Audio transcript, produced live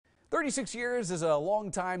36 years is a long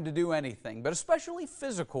time to do anything, but especially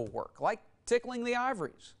physical work, like tickling the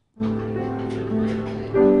ivories.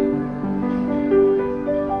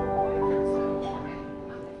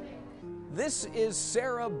 This is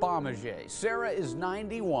Sarah Baumager. Sarah is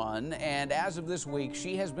 91, and as of this week,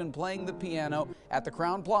 she has been playing the piano at the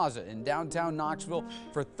Crown Plaza in downtown Knoxville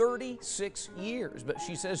for 36 years. But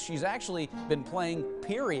she says she's actually been playing,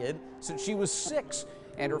 period, since she was 6.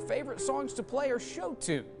 And her favorite songs to play are show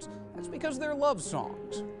tunes. That's because they're love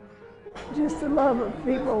songs. Just the love of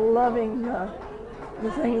people loving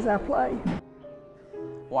the things I play.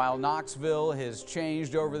 While Knoxville has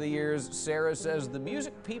changed over the years, Sarah says the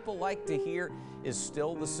music people like to hear is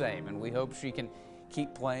still the same, and we hope she can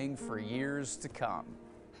keep playing for years to come.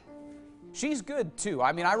 She's good too.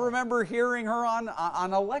 I mean, I remember hearing her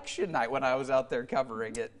on election night when I was out there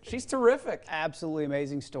covering it. She's terrific. Absolutely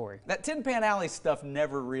amazing story. That Tin Pan Alley stuff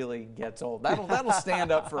never really gets old. That'll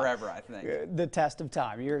stand up forever, I think. The test of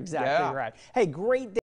time. You're exactly right. Hey, great day.